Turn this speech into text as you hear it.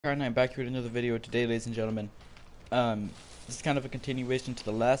And I'm back here with another video today, ladies and gentlemen. This is kind of a continuation to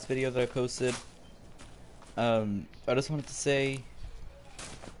the last video that I posted. I just wanted to say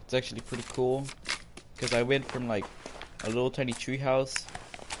it's actually pretty cool because I went from like a little tiny tree house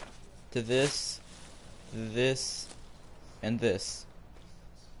to this, and this, and this,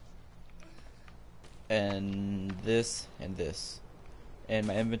 and this, and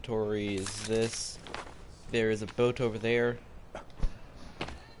my inventory is this. There is a boat over there.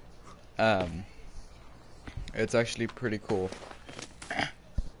 It's actually pretty cool.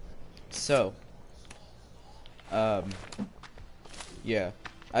 So, yeah,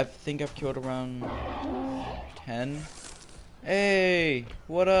 I think I've killed around 10. Hey,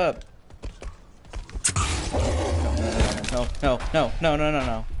 what up? No.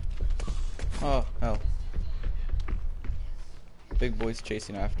 Oh, hell. Big boy's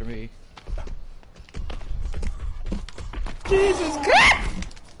chasing after me. Jesus Christ!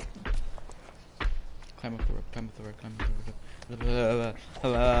 Climb up the rope, climb up the rope,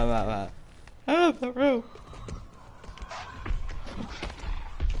 climb up the rope.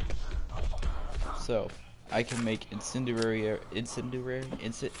 So, I can make incendiary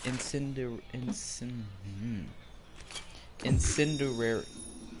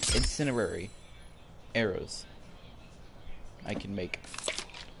arrows. I can make,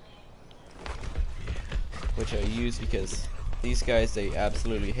 which I use because these guys, they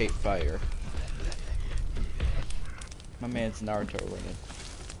absolutely hate fire. My man's Naruto running.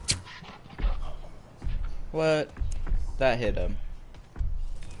 What? That hit him.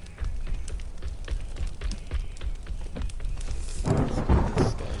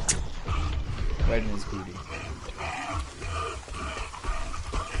 This guy. Right in his booty.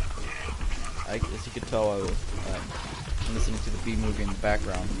 As you can tell, I'm listening to the B movie in the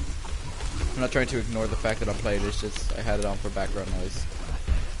background. I'm not trying to ignore the fact that I'm playing, it's just I had it on for background noise.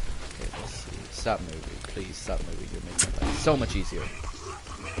 Okay, let's see. Stop moving. Please stop moving. You're making my life so much easier.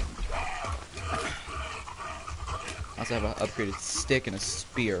 I also have an upgraded stick and a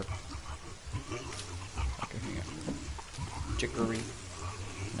spear. Okay, hang on. Chicory.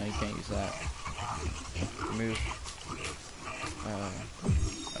 No, you can't use that. Remove.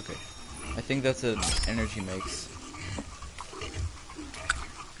 Okay. I think that's an energy mix.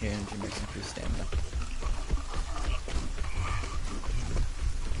 Yeah, energy mix increase stamina.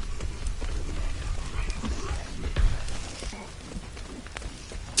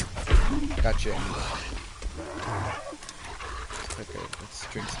 Gotcha. Okay, let's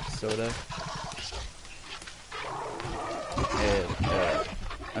drink some soda. And,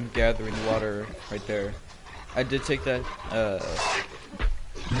 I'm gathering water right there. I did take that,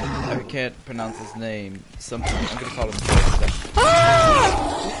 I can't pronounce his name. Something, I'm gonna call him Joseph.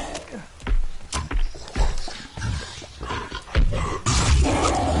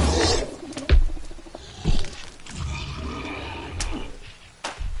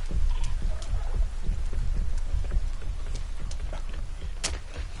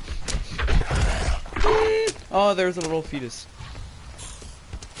 Oh, there's a little fetus.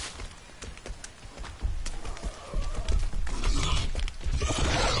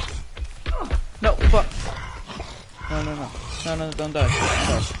 No, fuck. No, don't die.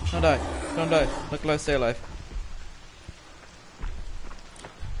 Don't die. Look alive, stay alive.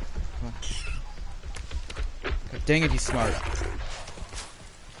 Come on. God dang it, he's smart.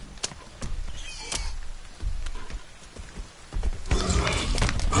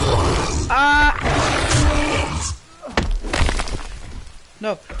 Ah!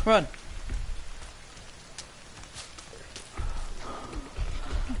 No, run!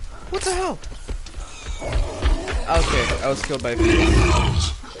 What the hell? Okay, I was killed by a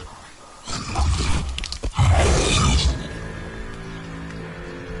fetus.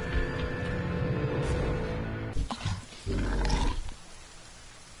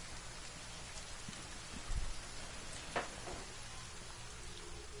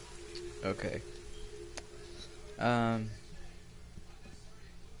 Okay.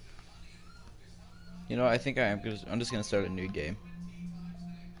 You know, I think I'm just gonna start a new game.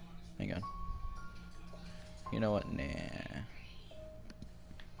 Hang on. You know what? Nah.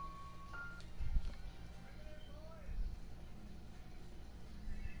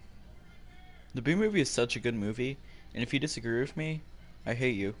 The B movie is such a good movie, and if you disagree with me, I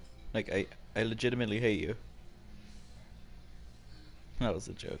hate you. Like, I legitimately hate you. That was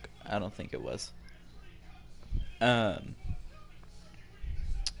a joke. I don't think it was.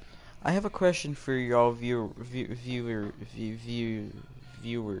 I have a question for y'all viewers.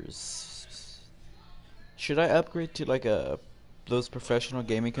 Should I upgrade to like those professional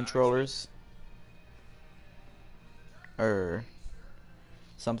gaming controllers? Or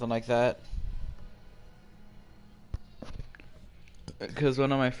something like that. Because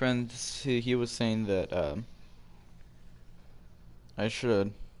one of my friends, he was saying that I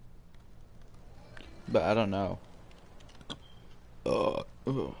should, but I don't know. Oh,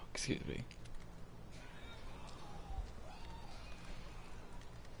 excuse me.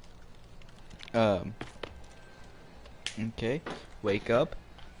 Okay. Wake up.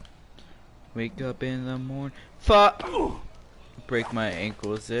 Wake up in the morning. Fuck! Break my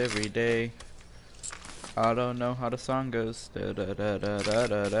ankles every day. I don't know how the song goes. Da da da da da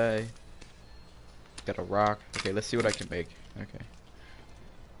da da. Got a rock. Okay, let's see what I can make. Okay.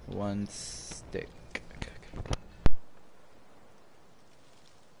 One stick.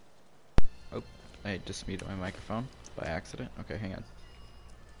 Oh, I just muted my microphone by accident. Okay, hang on.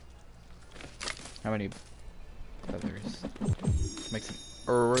 How many feathers? Make some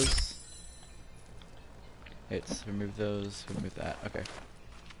arrows. Let's remove those, remove that. Okay.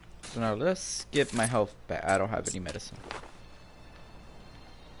 So now let's skip my health back. I don't have any medicine.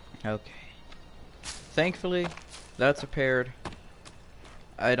 Okay. Thankfully, that's repaired.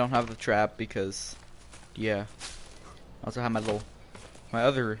 I don't have the trap because, yeah. I also have my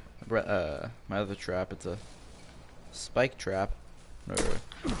other trap. It's a spike trap.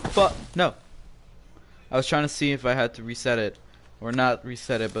 But no. I was trying to see if I had to reset it or not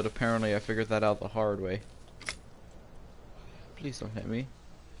reset it, but apparently I figured that out the hard way. Please don't hit me.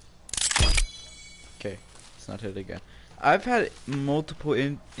 Okay, let's not hit it again. I've had multiple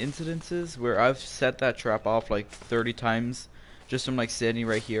incidences where I've set that trap off like 30 times just from like standing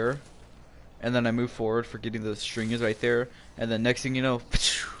right here, and then I move forward forgetting the string is right there, and then next thing you know,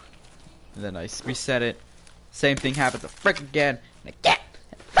 and then I reset it. Same thing happens a frick again and again.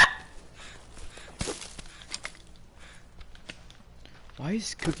 Why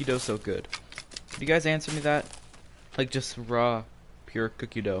is cookie dough so good? Could you guys answer me that? Like just raw, pure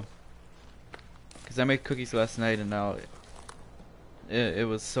cookie dough. Because I made cookies last night and now it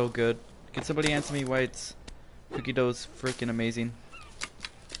was so good. Can somebody answer me why it's cookie dough is freaking amazing?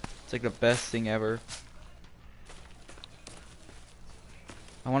 It's like the best thing ever.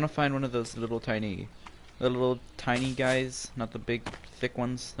 I want to find one of those little tiny guys, not the big thick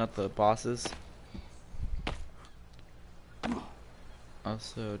ones, not the bosses.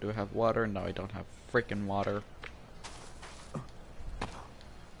 Also, do I have water? No, I don't have freaking water.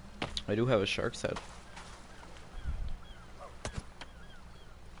 I do have a shark's head.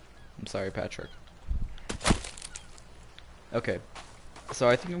 I'm sorry, Patrick. Okay, so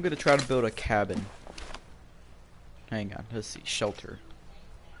I think I'm gonna try to build a cabin. Hang on, let's see, shelter.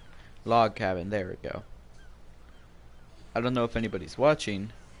 Log cabin, there we go. I don't know if anybody's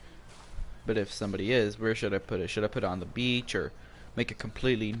watching, but if somebody is, where should I put it? Should I put it on the beach or make a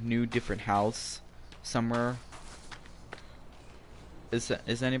completely new, different house somewhere? Is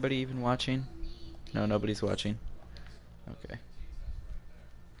anybody even watching? No, nobody's watching. Okay.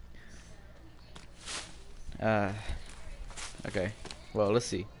 Okay. Well, let's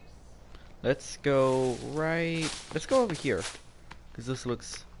see. Let's go over here, because this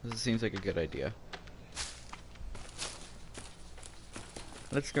seems like a good idea.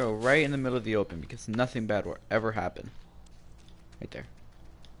 Let's go right in the middle of the open because nothing bad will ever happen. Right there.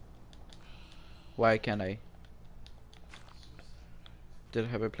 Why can't I?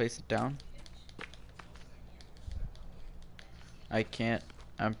 Have I placed it down? I can't.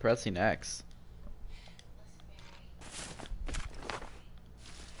 I'm pressing X.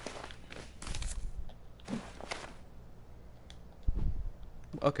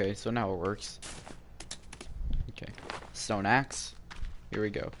 Okay, so now it works. Okay. Stone axe. Here we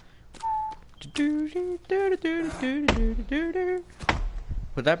go.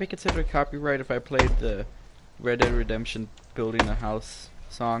 Would that be considered copyright if I played the Red Dead Redemption building a house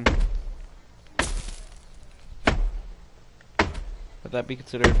song? Would that be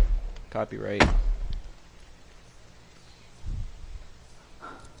considered copyright?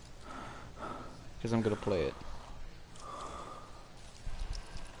 Because I'm gonna play it.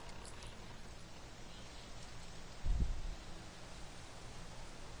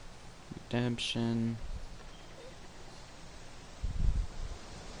 Redemption.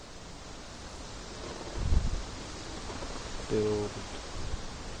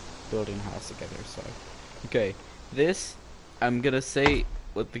 Building house together. So, okay, this I'm gonna say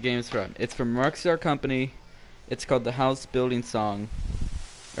what the game's from. It's from Rockstar Company. It's called the House Building Song,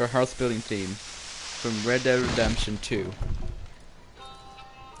 or House Building Theme, from Red Dead Redemption 2.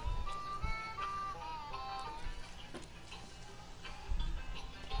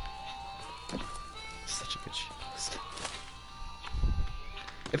 Such a good shit.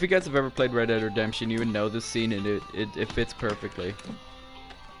 If you guys have ever played Red Dead Redemption, you would know this scene, and it fits perfectly.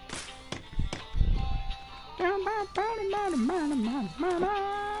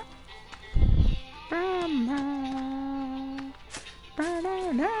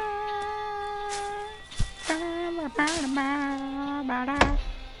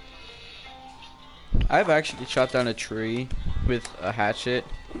 I've actually shot down a tree with a hatchet,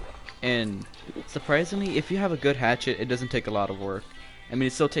 and surprisingly, if you have a good hatchet, it doesn't take a lot of work. I mean,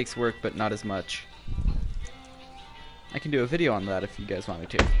 it still takes work, but not as much. I can do a video on that if you guys want me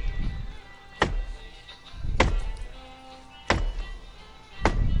to.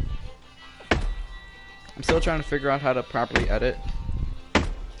 I'm still trying to figure out how to properly edit.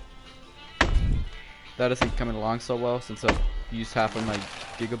 That isn't coming along so well since I've used half of my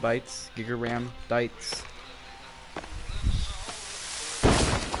gigaram dites.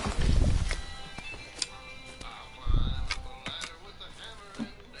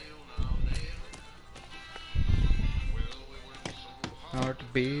 Hard to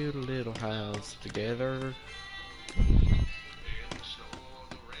build a little house together.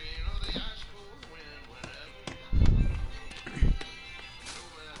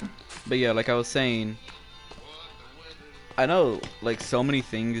 But yeah, like I was saying, I know like so many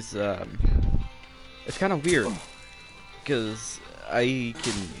things, it's kind of weird because I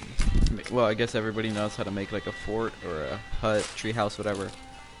can, well, I guess everybody knows how to make like a fort or a hut, tree house, whatever.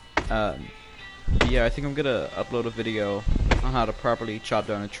 Yeah, I think I'm gonna upload a video on how to properly chop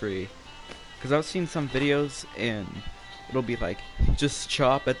down a tree, because I've seen some videos and it'll be like, just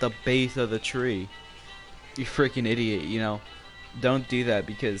chop at the base of the tree. You freaking idiot, you know. Don't do that,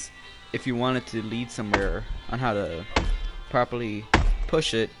 because if you wanted to lead somewhere on how to properly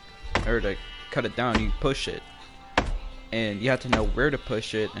push it, or to cut it down, you push it. And you have to know where to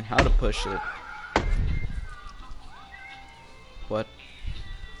push it and how to push it. What?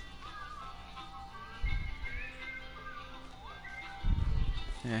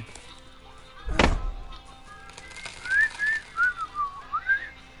 Yeah.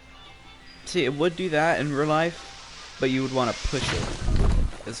 See, it would do that in real life, but you would want to push it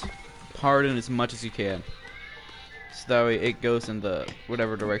as hard and as much as you can, so that way it goes in the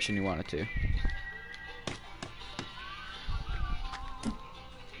whatever direction you want it to.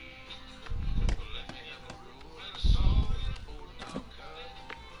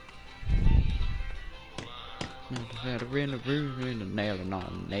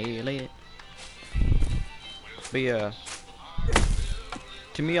 But yeah,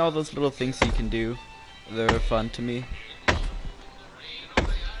 to me, all those little things you can do, they're fun to me.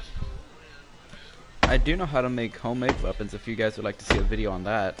 I do know how to make homemade weapons if you guys would like to see a video on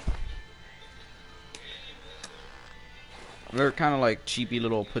that. They're kind of like cheapy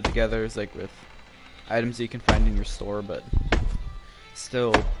little put-togethers, like with items you can find in your store, but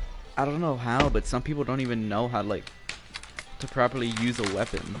still, I don't know how, but some people don't even know how to properly use a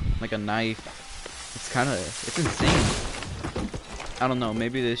weapon, like a knife. It's insane. I don't know,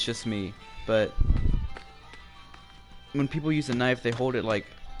 maybe it's just me, but when people use a knife, they hold it like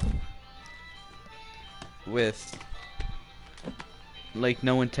with like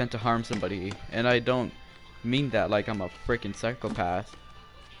no intent to harm somebody, and I don't mean that like I'm a freaking psychopath,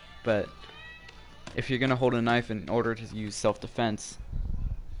 but if you're gonna hold a knife in order to use self-defense,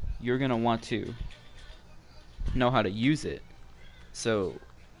 you're gonna want to know how to use it. So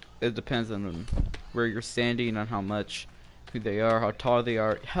it depends on where you're standing, on how much, who they are, how tall they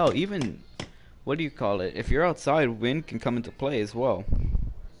are. Hell, even, what do you call it? If you're outside, wind can come into play as well.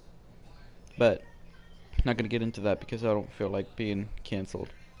 But I'm not gonna get into that because I don't feel like being canceled.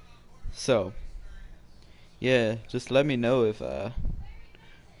 So yeah, just let me know if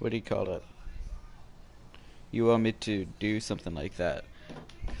what do you call it? You want me to do something like that,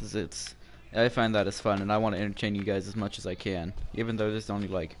 because I find that as fun, and I want to entertain you guys as much as I can, even though there's only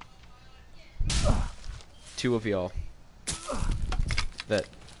like 2 of y'all that,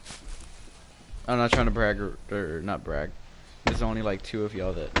 I'm not trying to brag or not brag, there's only like 2 of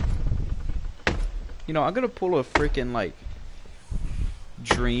y'all that, you know, I'm gonna pull a freaking like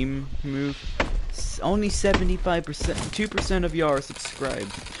dream move. Only 75%, 2% of y'all are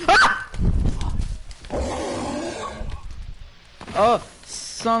subscribed. Oh,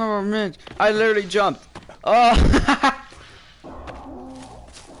 son of a bitch! I literally jumped. Oh.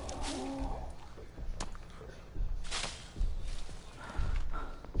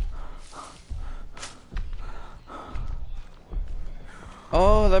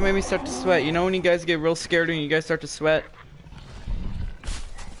 Oh, that made me start to sweat. You know when you guys get real scared and you guys start to sweat?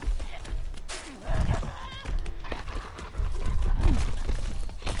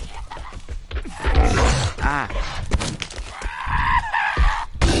 Ah.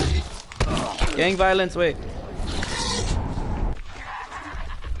 Gang violence, wait.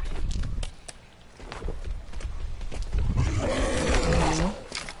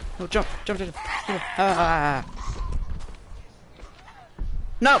 No, jump, jump, jump, jump. Ah.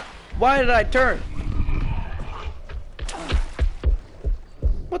 No! Why did I turn?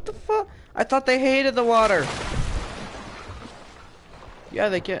 What the fuck? I thought they hated the water. Yeah,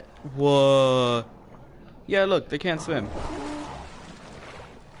 they can't. Whoa. Yeah, look, they can't swim.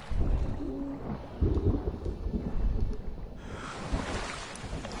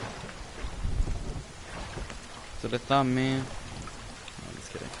 So the thumb, man. No, I'm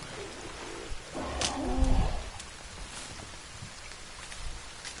just kidding.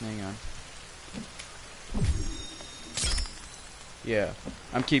 Hang on. Yeah,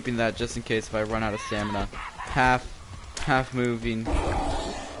 I'm keeping that just in case if I run out of stamina. Half moving.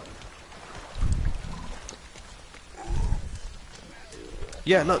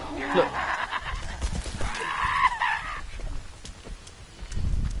 Yeah, look, look.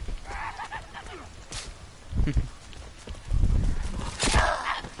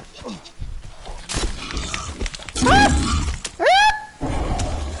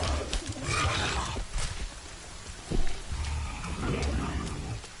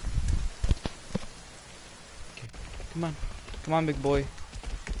 Come on, big boy.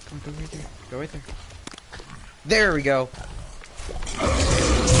 Come on, go right there. Go right there. There we go.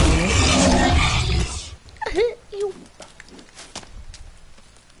 I hit you.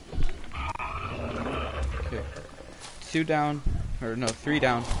 Okay. 2 down. Or no, 3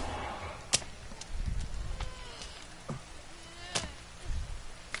 down.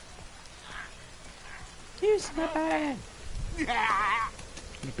 Here's my bag. I'm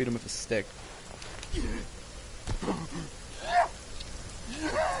gonna beat him with a stick.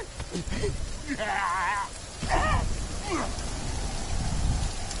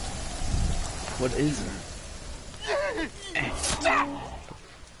 What is it?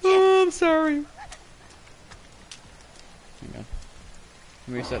 Oh, I'm sorry. Hang on. Let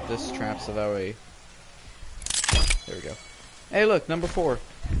me reset this trap so that way. There we go. Hey, look, number 4.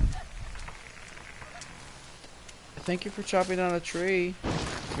 Thank you for chopping down a tree.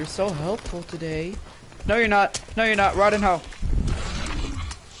 You're so helpful today. No, you're not. No, you're not. Rot in hell.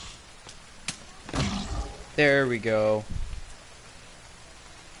 There we go.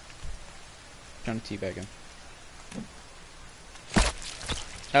 Trying to teabag him.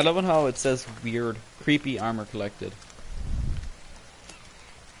 I love how it says weird, creepy armor collected.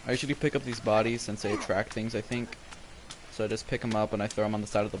 I usually pick up these bodies since they attract things, I think. So I just pick them up and I throw them on the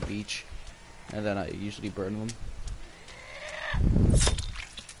side of the beach. And then I usually burn them.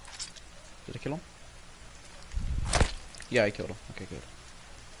 Did I kill him? Yeah, I killed him. Okay, good.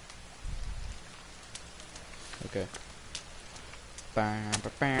 Okay.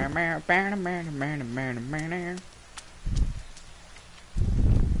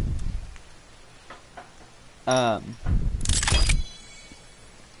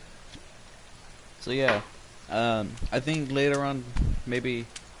 So yeah. I think later on, maybe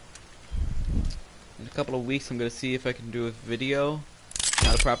in a couple of weeks, I'm gonna see if I can do a video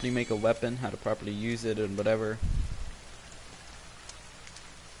how to properly make a weapon, how to properly use it, and whatever.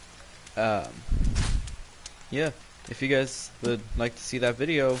 Yeah, if you guys would like to see that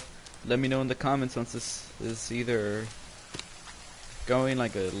video, let me know in the comments once this is either going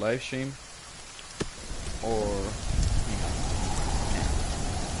like a live stream or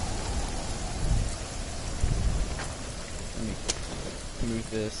let me move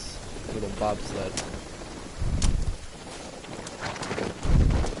this little bobsled.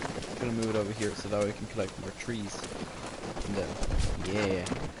 I'm gonna move it over here so that way we can collect more trees. And then, yeah.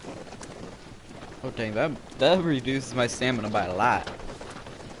 Oh dang, that reduces my stamina by a lot.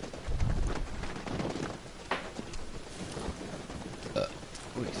 Oh,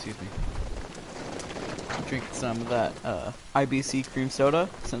 excuse me. I'm drinking some of that IBC cream soda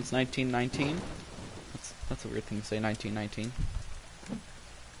since 1919. That's a weird thing to say, 1919.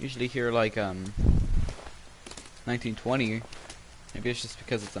 Usually hear like 1920. Maybe it's just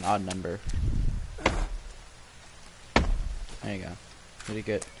because it's an odd number. There you go. Pretty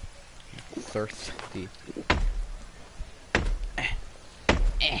good. Thirsty.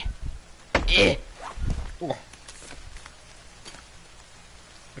 Oh.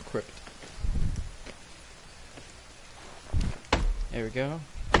 Equipped. There we go.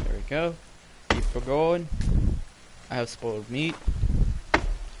 There we go. Keep it going. I have spoiled meat.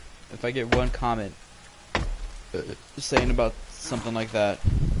 If I get one comment saying about something like that,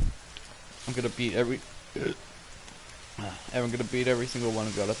 I'm gonna beat every single one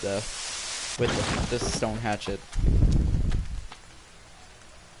who got up there with this stone hatchet.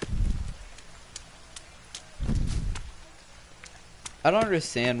 I don't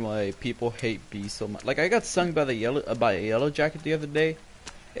understand why people hate bees so much. Like I got stung by a yellow jacket the other day,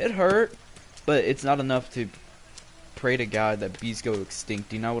 It hurt, but it's not enough to pray to God that bees go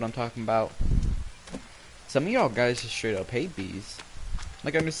extinct. You know what I'm talking about? Some of y'all guys just straight up hate bees.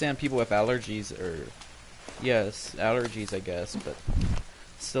 Like, I understand people with allergies, or yes, allergies, I guess, but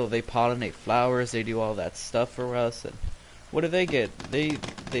still, they pollinate flowers, they do all that stuff for us, and what do they get? They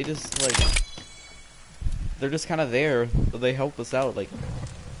just, like, they're just kind of there, but they help us out, like,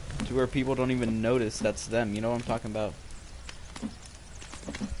 to where people don't even notice that's them, you know what I'm talking about?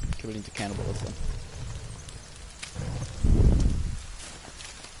 Committing to cannibalism.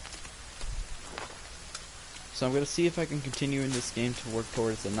 So I'm gonna see if I can continue in this game to work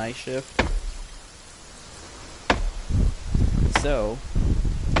towards the night shift. So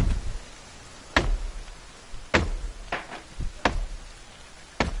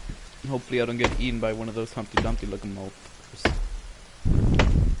hopefully I don't get eaten by one of those Humpty Dumpty looking motherfuckers.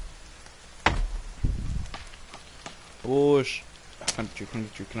 Whoosh. Climb the tree, climb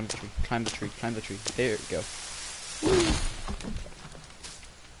the tree, climb the tree, climb the tree, climb the tree. There we go.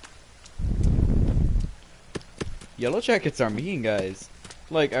 Yellow jackets are mean, guys.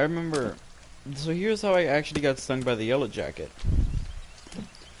 Like, I remember... So here's how I actually got stung by the yellow jacket.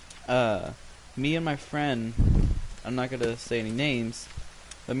 Me and my friend... I'm not gonna say any names,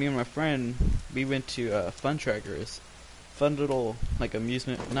 but me and my friend, we went to Fun Trackers. Fun little, like,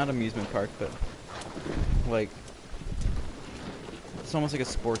 amusement... Not amusement park, but... Like... It's almost like a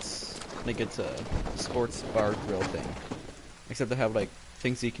sports... Like, it's a sports bar grill thing. Except they have, like,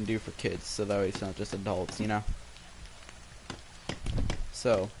 things you can do for kids, so that way it's not just adults, you know?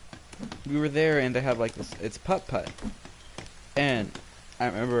 So, we were there, and they have like this. It's putt-putt, and I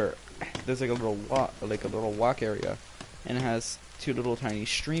remember there's like a little walk area, and it has two little tiny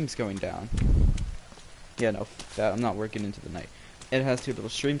streams going down. Yeah, no, I'm not working into the night. It has two little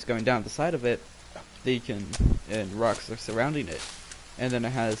streams going down the side of it. And rocks are surrounding it, and then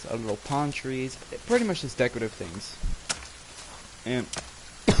it has a little palm trees. Pretty much just decorative things. And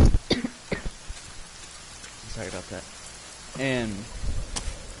sorry about that. And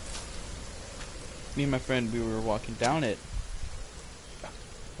me and my friend, we were walking down it.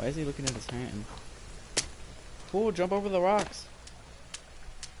 Why is he looking at his hand? Cool, jump over the rocks.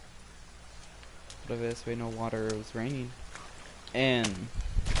 But this way, no water. It was raining, and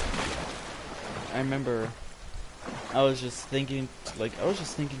I remember I was just thinking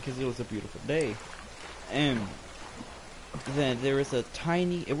because it was a beautiful day, and then there was a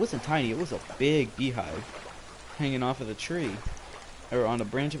tiny. It wasn't tiny. It was a big beehive hanging off of the tree, or on a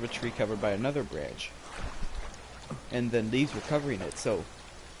branch of a tree covered by another branch, and then leaves were covering it. So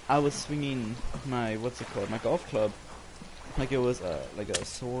I was swinging my my golf club, like it was like a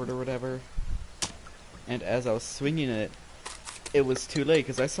sword or whatever. And as I was swinging it, it was too late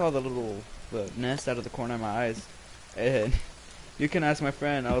because I saw the nest out of the corner of my eyes, and you can ask my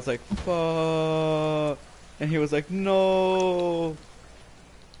friend. I was like, "Fuck," and he was like, "No."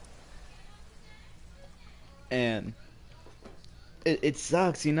 And it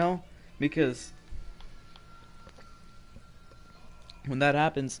sucks, you know, because when that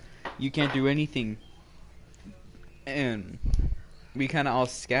happens, you can't do anything. And we kind of all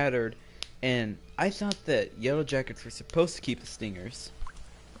scattered, and I thought that yellow jackets were supposed to keep the stingers.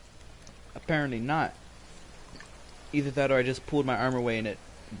 Apparently not. Either that or I just pulled my arm away and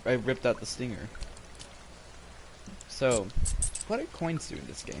I ripped out the stinger. So, what do coins do in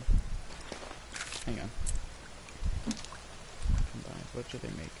this game? Hang on. What should they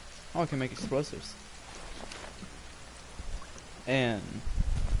make? Oh, I can make explosives. And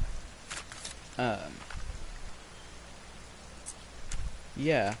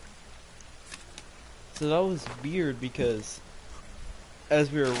yeah. So that was weird because as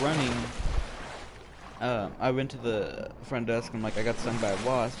we were running, I went to the front desk and I'm like, I got stung by a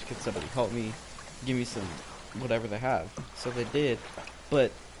wasp. Could somebody help me? Give me some whatever they have. So they did,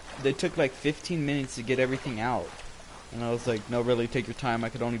 but they took like 15 minutes to get everything out. And I was like, no, really, take your time. I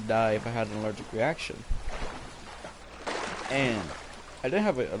could only die if I had an allergic reaction. And I didn't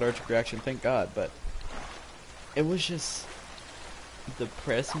have an allergic reaction, thank God, but it was just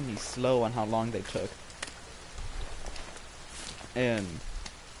depressingly slow on how long they took. And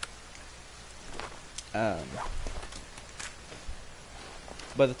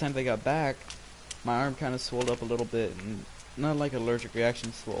by the time they got back, my arm kind of swelled up a little bit, and not like allergic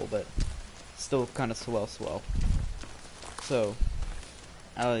reaction swell, but still kind of swell. So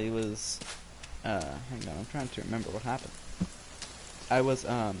I was hang on, I'm trying to remember what happened. I was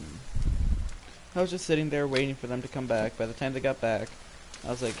just sitting there waiting for them to come back. By the time they got back, I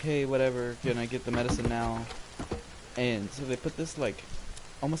was like, hey, whatever, can I get the medicine now? And so they put this like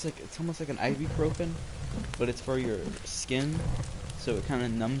it's almost like an ibuprofen, but it's for your skin. so it kind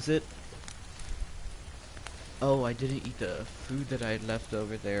of numbs it. Oh, I didn't eat the food that I had left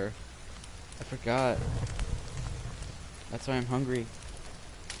over there. I forgot. That's why I'm hungry.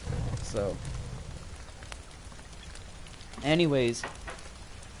 So, anyways,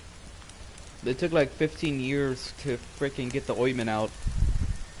 it took like 15 years to freaking get the ointment out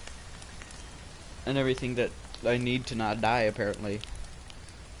and everything that I need to not die, apparently.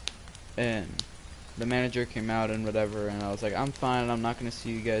 And the manager came out and whatever, and I was like, I'm fine, I'm not gonna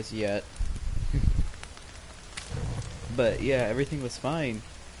see you guys yet. But yeah, everything was fine.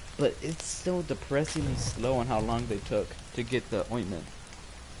 But it's still depressingly slow on how long they took to get the ointment.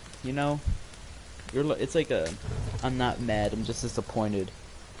 You know? It's like I'm not mad, I'm just disappointed.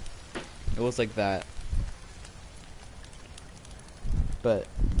 It was like that. But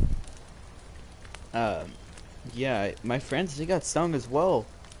yeah, my friends, they got stung as well.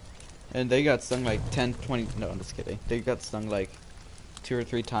 And they got stung like 10, 20, no, I'm just kidding. They got stung like 2 or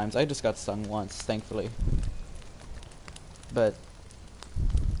 3 times. I just got stung once, thankfully. But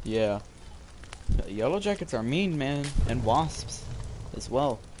yeah, yellow jackets are mean, man, and wasps as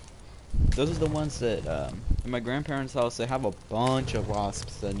well. Those are the ones that in my grandparents' house, they have a bunch of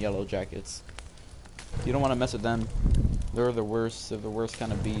wasps and yellow jackets. You don't want to mess with them. They're the worst. They're the worst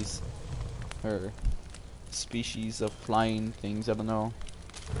kind of bees or species of flying things. I don't know.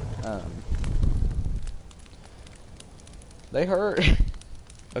 They hurt.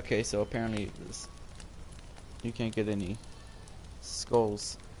 Okay, so apparently you can't get any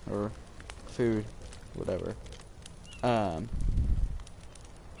skulls or food, whatever.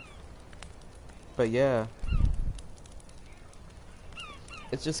 But yeah,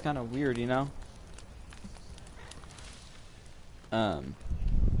 it's just kind of weird, you know.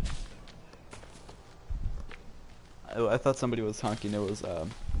 I thought somebody was honking. It was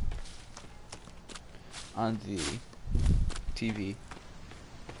on the TV.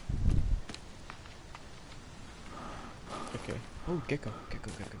 Okay. Oh, gecko.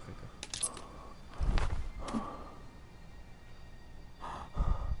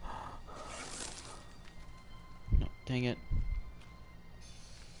 No, dang it.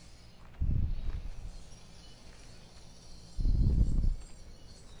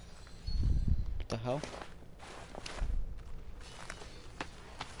 What the hell?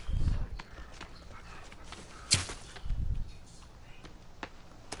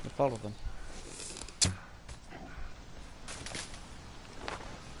 I follow them.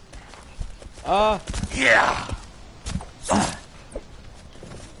 Yeah.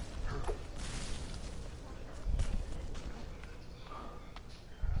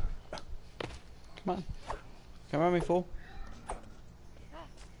 Come on. Come on, me fool.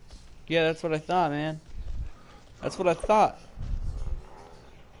 Yeah, that's what I thought, man. That's what I thought.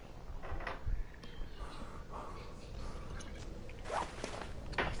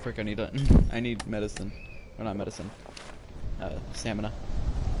 Oh, frick, I need medicine. Or not medicine. Stamina.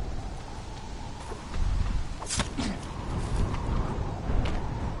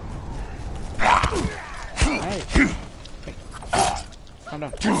 Hey. Hey. Calm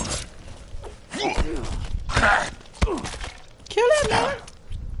down. Kill him, man!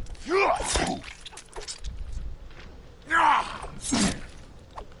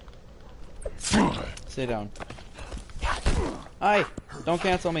 Sit down. Aye! Don't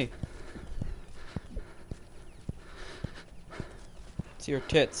cancel me. It's your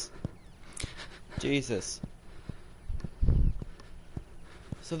tits. Jesus.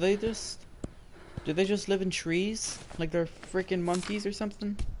 So they just... Do they just live in trees? Like they're freaking monkeys or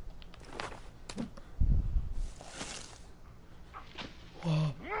something?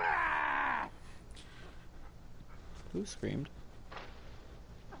 Whoa. Who screamed?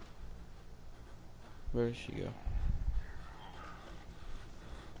 Where did she go?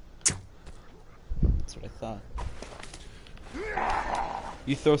 That's what I thought.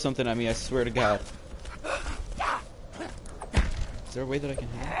 You throw something at me, I swear to God. Is there a way that I can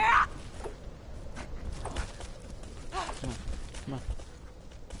hit her? Come on.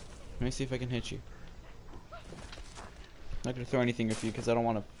 Let me see if I can hit you. I'm not gonna throw anything at you because I don't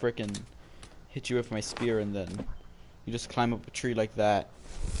want to frickin' hit you with my spear and then you just climb up a tree like that.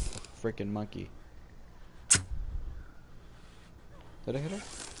 Frickin' monkey. Did I hit her?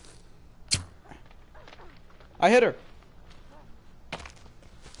 I hit her!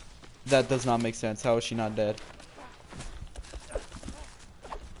 That does not make sense. How is she not dead?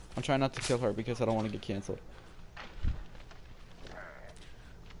 I'm trying not to kill her because I don't want to get canceled.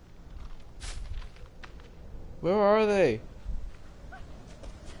 Where are they?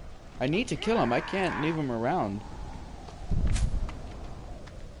 I need to kill them. I can't leave them around.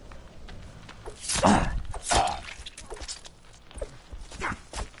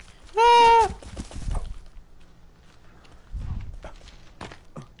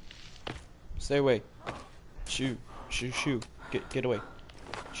 Stay away. Shoo. Shoo, shoo. Get away.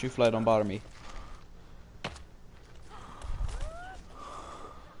 Shoo fly, don't bother me.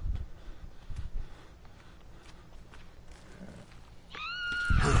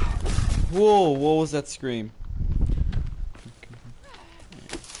 Whoa, what was that scream?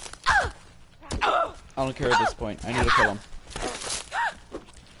 I don't care at this point. I need to kill him.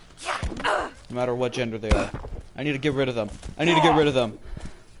 No matter what gender they are. I need to get rid of them. I need to get rid of them.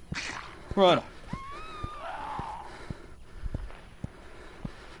 Run.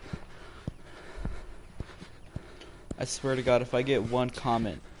 I swear to God, if I get one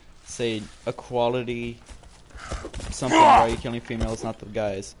comment, say equality, something why you're killing females, not the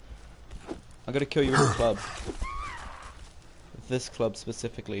guys, I'm gonna kill you with a club. This club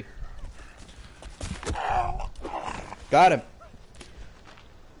specifically. Got him.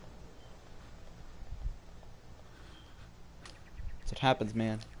 That's what happens,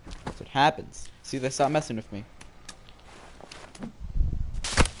 man. That's what happens. See, they stopped messing with me.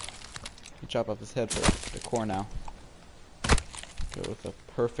 Chop off his head for the core now. Go with the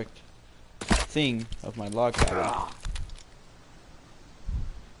perfect thing of my log cabin.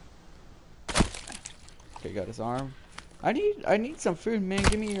 Okay, got his arm. I need some food, man.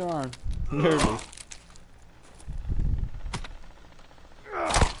 Give me your arm. Literally.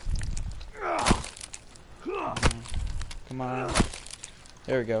 Come on.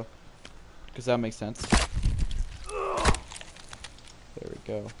 There we go. Because that makes sense. There we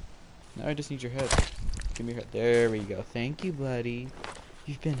go. Now I just need your head. Give me your head. There we go. Thank you, buddy.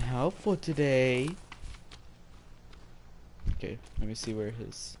 You've been helpful today. Okay, let me see where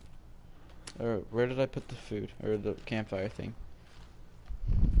his... Or where did I put the food? Or the campfire thing?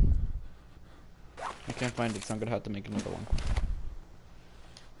 I can't find it, so I'm gonna have to make another one.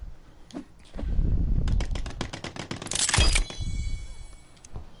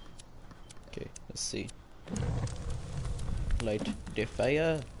 Okay, let's see. Light the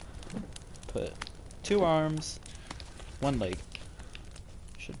fire. Put 2 arms, 1 leg.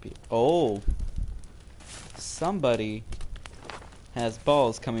 Should be. Oh! Somebody has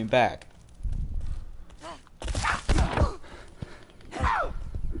balls coming back.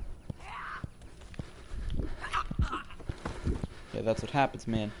 Yeah, that's what happens,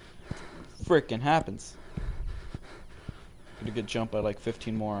 man. Frickin' happens. Gonna get jumped by like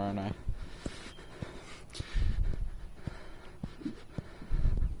 15 more, aren't I?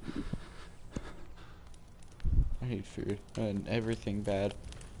 I hate food and everything bad.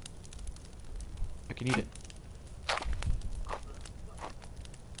 I can eat it.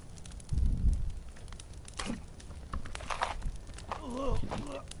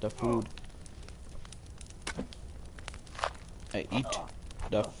 The food. I eat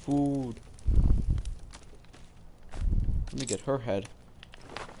the food. Let me get her head.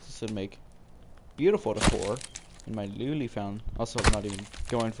 This would make beautiful decor. And my newly found. Also, I'm not even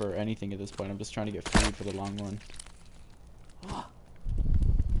going for anything at this point. I'm just trying to get food for the long run.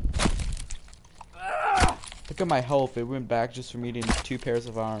 Look at my health. It went back just from eating 2 pairs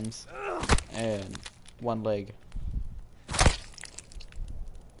of arms and 1 leg.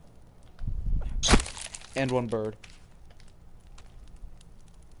 And 1 bird.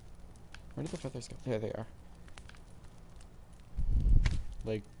 Where did the feathers go? There they are.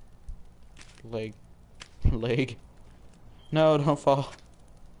 Leg. Leg. Leg. No, don't fall.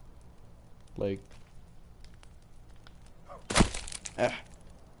 Leg. Ah.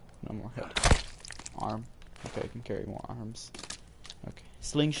 No more head. Arm. Okay, I can carry more arms. Okay.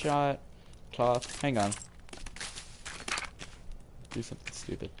 Slingshot. Cloth. Hang on. Do something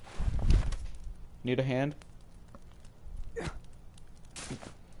stupid. Need a hand?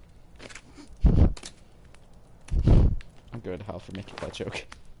 I'm going to hell for making that joke.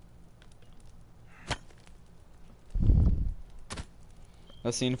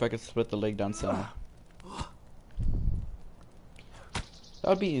 Let's see if I can split the leg down center. That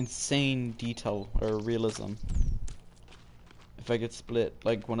would be insane detail or realism. If I could split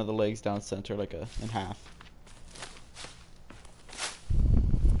like one of the legs down center like in half.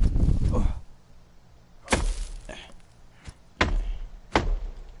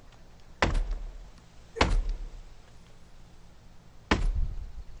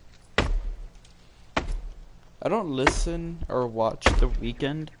 I don't listen or watch The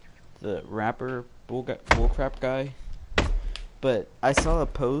Weeknd, the rapper bullcrap guy, but I saw a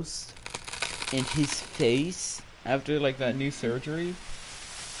post in his face after like that new surgery.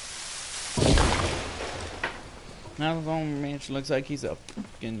 Now the man looks like he's a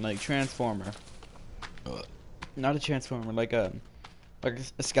fucking like transformer. Not a transformer, like a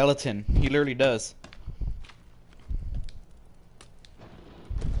skeleton. He literally does.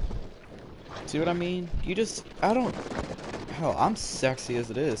 See what I mean? You just, I don't, hell, I'm sexy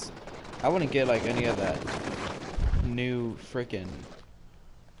as it is. I wouldn't get like any of that new freaking,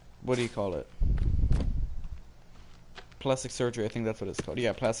 what do you call it? Plastic surgery, I think that's what it's called.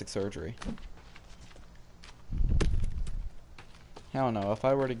 Yeah, plastic surgery. Hell no, if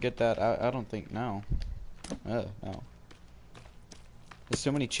I were to get that, I don't think, no. No. There's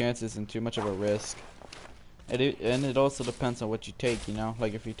so many chances and too much of a risk. And it also depends on what you take, you know?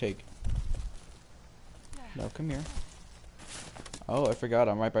 Like if you take... No, come here. Oh, I forgot,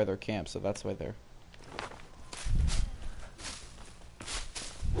 I'm right by their camp, so that's why they're...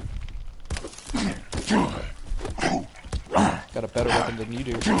 Got a better weapon than you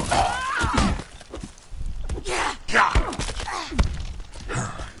do.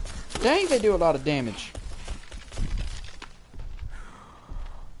 Dang, they do a lot of damage.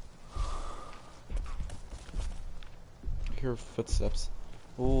 I hear footsteps.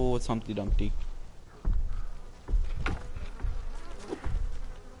 Oh, it's Humpty Dumpty.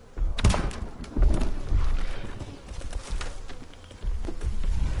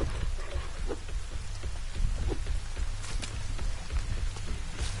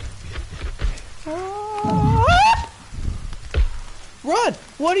 Run!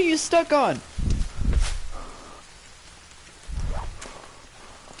 What are you stuck on?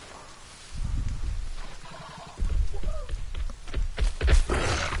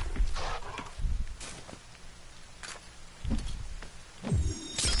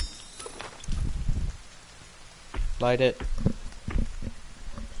 Light it.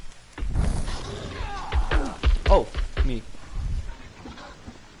 Oh, me.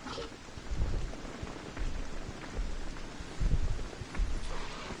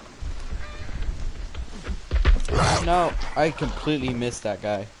 No, I completely missed that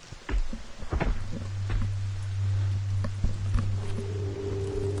guy.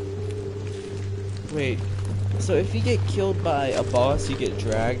 Wait, so if you get killed by a boss, you get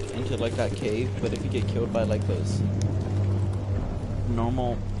dragged into like that cave, but if you get killed by like those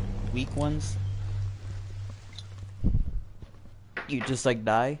normal weak ones, you just like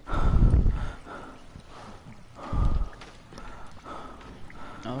die?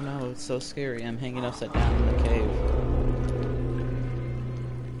 Oh no, it's so scary. I'm hanging upside down in the cave.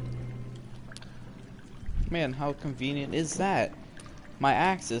 Man, how convenient is that? My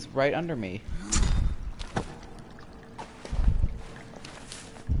axe is right under me.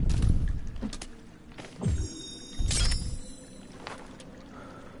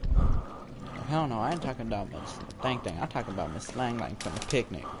 Hell no, I ain't talking about Miss Dang. I'm talking about Miss Lang Lang from the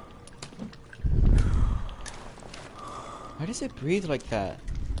picnic. Why does it breathe like that?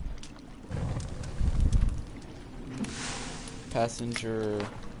 Passenger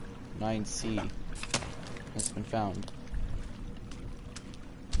 9C has been found.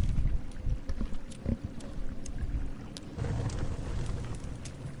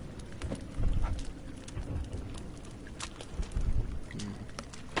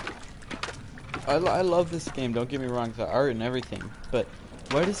 I love this game, don't get me wrong, the art and everything, but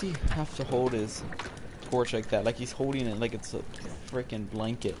why does he have to hold his torch like that? Like he's holding it like it's a freaking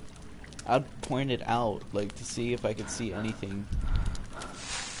blanket. I'd point it out, like, to see if I could see anything.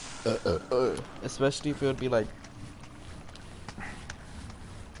 Especially if it would be like,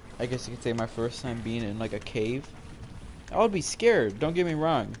 I guess you could say my first time being in like a cave. I would be scared, don't get me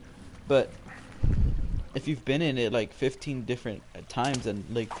wrong, but if you've been in it like 15 different times and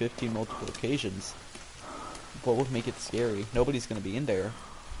like 15 multiple occasions, what would make it scary? Nobody's gonna be in there.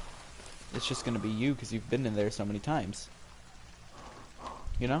 It's just gonna be you because you've been in there so many times.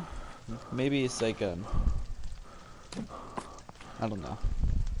 You know? Maybe it's like I don't know.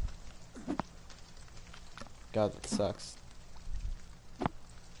 God, that sucks.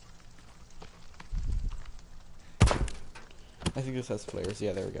 I think this has flares.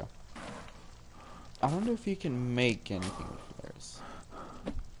 Yeah, there we go. I wonder if you can make anything with flares.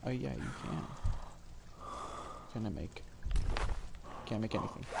 Oh yeah, you can. Can I make? Can't make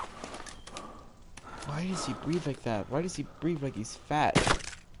anything. Why does he breathe like that? Why does he breathe like he's fat?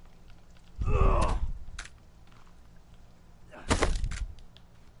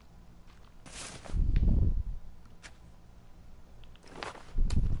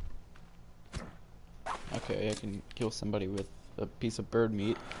 Okay, I can kill somebody with a piece of bird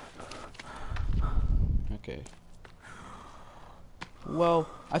meat. Okay. Well,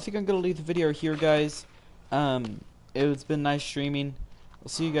 I think I'm gonna leave the video here, guys. It's been nice streaming. I'll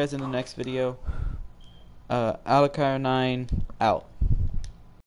see you guys in the next video. Alakire9 out.